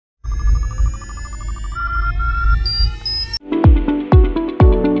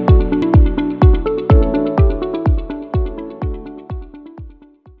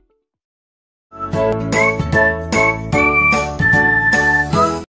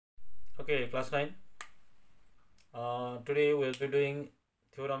Okay, class 9. Today we'll be doing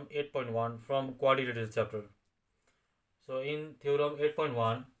Theorem 8.1 from Quadrilateral chapter. So in Theorem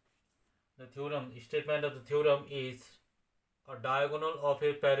 8.1, the theorem statement of the theorem is a diagonal of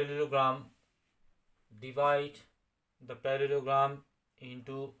a parallelogram divide the parallelogram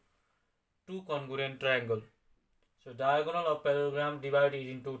into two congruent triangle. So diagonal of parallelogram divided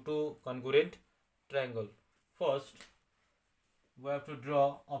into two congruent triangle. First, we have to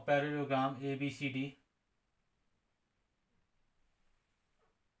draw a parallelogram ABCD.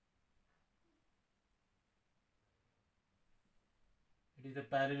 It is a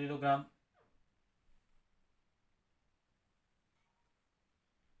parallelogram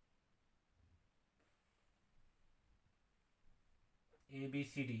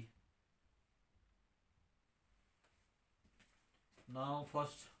ABCD. Now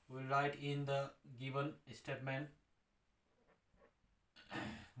first we'll write in the given statement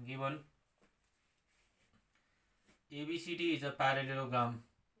given ABCD is a parallelogram.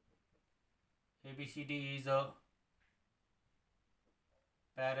 ABCD is a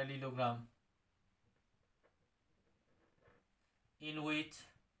parallelogram in which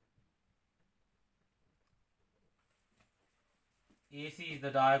AC is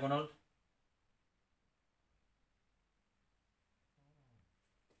the diagonal,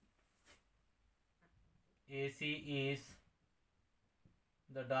 AC is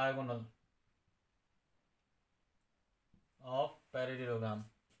the diagonal of parallelogram.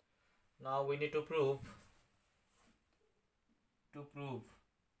 Now we need to prove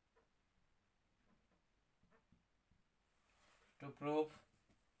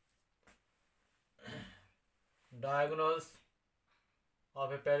diagonals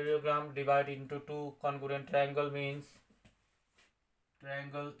of a parallelogram divided into two congruent triangle means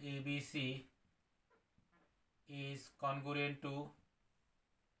triangle ABC is congruent to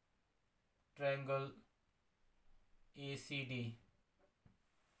triangle ACD.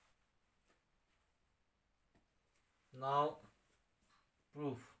 Now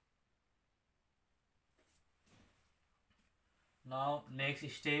proof. Now next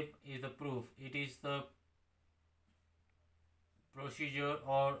step is the proof. It is the procedure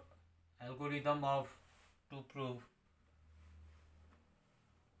or algorithm to prove.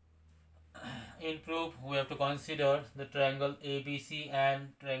 In proof, we have to consider the triangle ABC and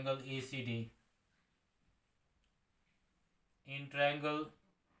triangle ACD. In triangle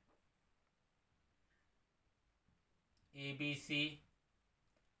ABC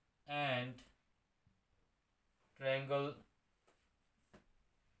and triangle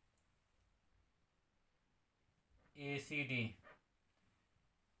ACD.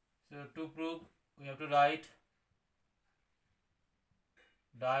 So to prove, we have to write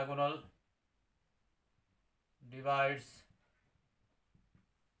diagonal divides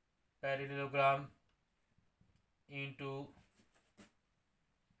parallelogram into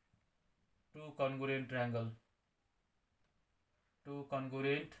two congruent triangle.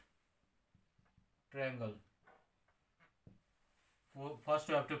 First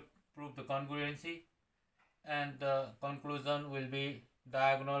we have to prove the congruency, and the conclusion will be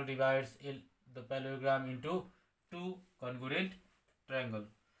diagonal divides the parallelogram into two congruent triangle.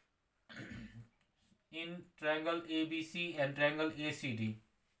 In triangle ABC and triangle ACD,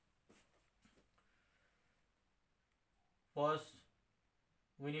 first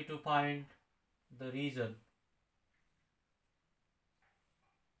we need to find the region.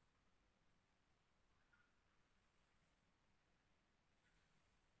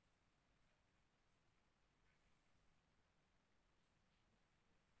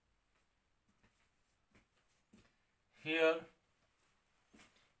 Here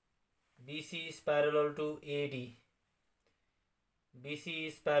BC is parallel to AD. BC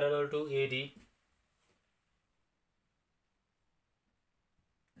is parallel to AD.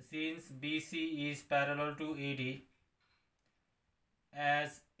 Since BC is parallel to AD,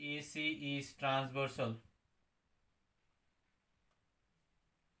 as AC is transversal,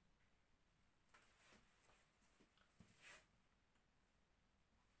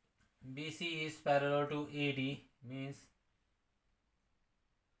 BC is parallel to AD means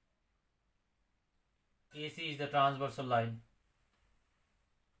AC is the transversal line.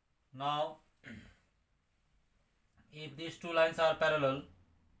 Now, if these two lines are parallel,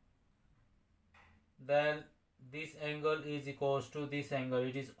 then this angle is equals to this angle.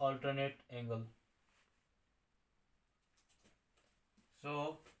 It is alternate angle.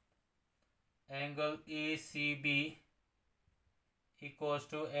 So, angle ACB equals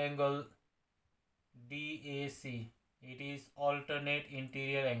to angle DAC. It is alternate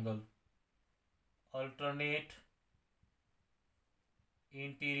interior angle. Alternate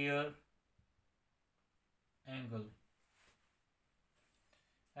interior angle.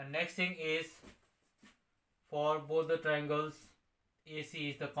 And next thing is, for both the triangles, AC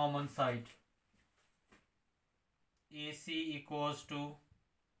is the common side. AC equals to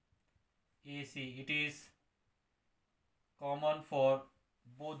AC. It is common for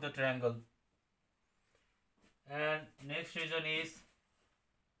both the triangle. And next reason is,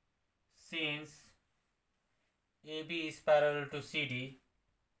 since AB is parallel to CD,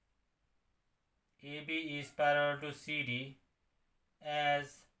 AB is parallel to CD,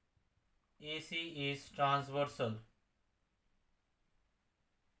 as AC is transversal.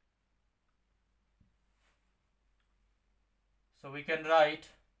 So we can write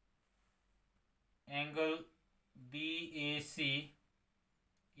angle BAC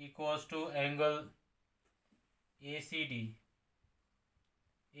equals to angle ACD.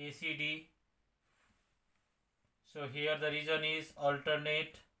 ACD. So here the reason is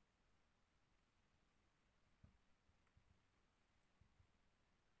alternate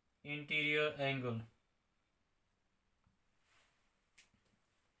interior angle.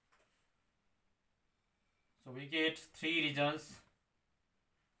 So we get three regions.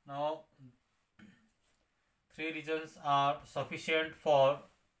 Now, three regions are sufficient for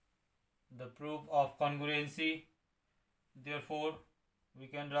the proof of congruency. Therefore, we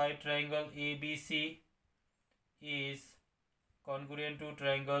can write triangle ABC is congruent to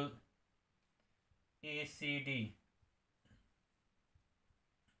triangle ACD.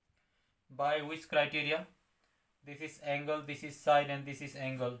 By which criteria? This is angle, this is side, and this is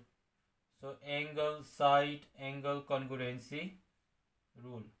angle. So angle, side, angle congruency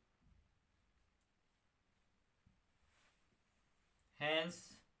rule.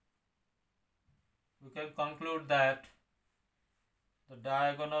 Hence, we can conclude that the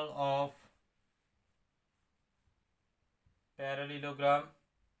diagonal of parallelogram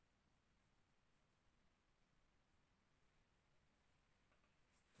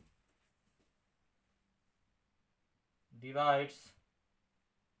divides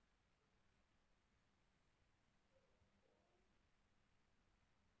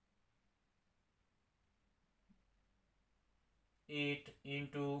it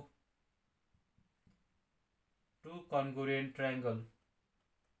into two congruent triangle.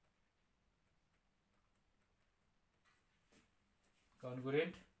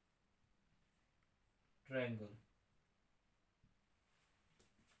 Congruent triangle.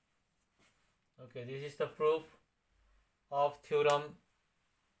 Okay, this is the proof of theorem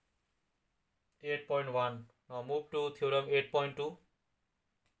 8.1. Now move to theorem 8.2.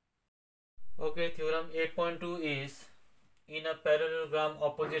 Okay, theorem 8.2 is, in a parallelogram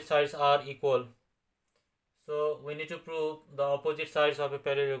opposite sides are equal. So we need to prove the opposite sides of a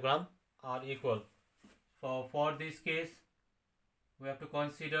parallelogram are equal. For this case, we have to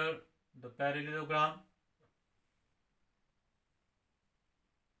consider the parallelogram.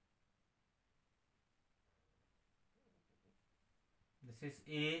 This is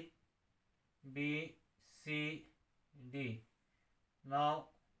A, B, C, D. Now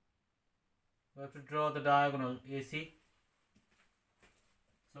we have to draw the diagonal AC.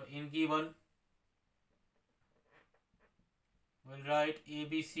 So in given, we'll write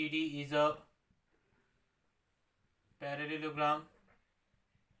ABCD is a parallelogram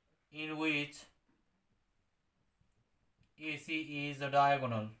in which AC is a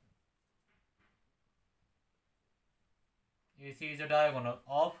diagonal. AC is a diagonal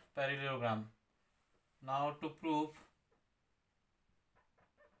of parallelogram. Now to prove,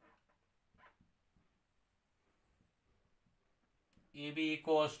 AB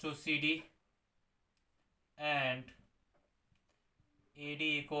equals to CD and AD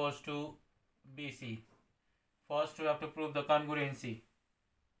equals to BC. First we have to prove the congruency.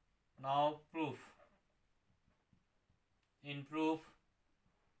 Now proof. In proof,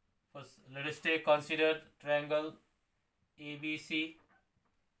 first let us consider triangle ABC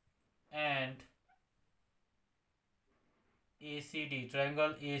and ACD,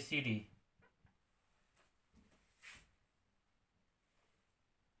 triangle ACD.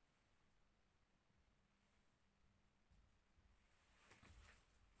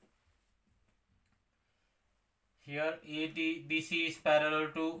 Here BC is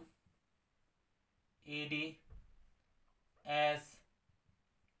parallel to AD as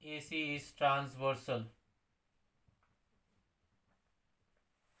AC is transversal.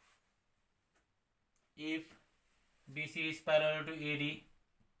 If BC is parallel to AD,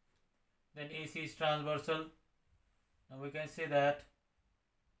 then AC is transversal. Now we can say that,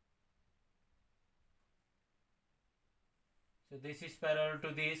 so this is parallel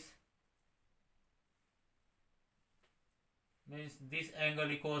to this, means this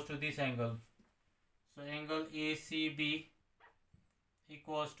angle equals to this angle. So angle ACB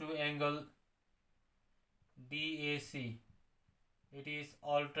equals to angle DAC. It is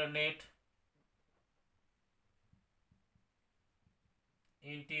alternate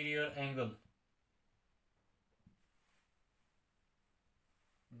interior angle.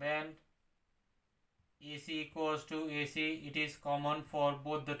 Then AC equals to AC. It is common for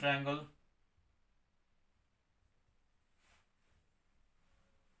both the triangle.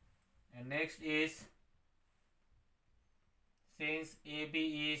 And next is, since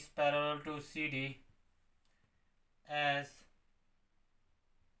AB is parallel to CD, as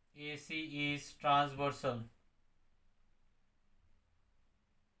AC is transversal,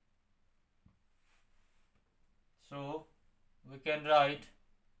 so we can write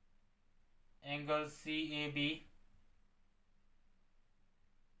angle CAB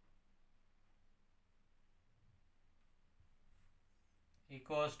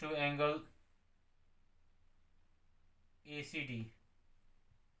equals to angle ACD.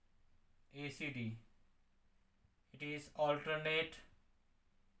 It is alternate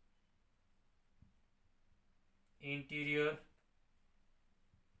interior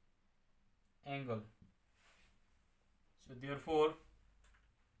angle. So therefore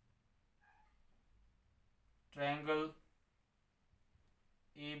triangle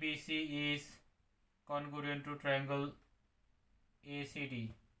ABC is congruent to triangle ACD.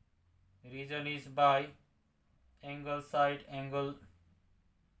 Reason is by angle side angle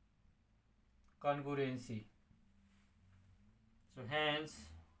congruency. So hence,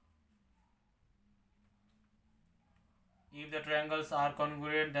 if the triangles are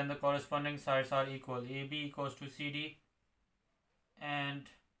congruent, then the corresponding sides are equal. AB equals to CD and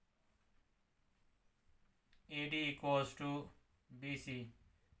AD equals to BC.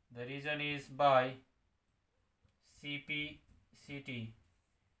 The reason is by CPCT.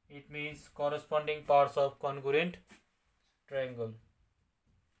 It means corresponding parts of congruent triangle.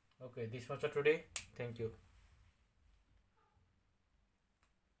 Okay, this much for today. Thank you.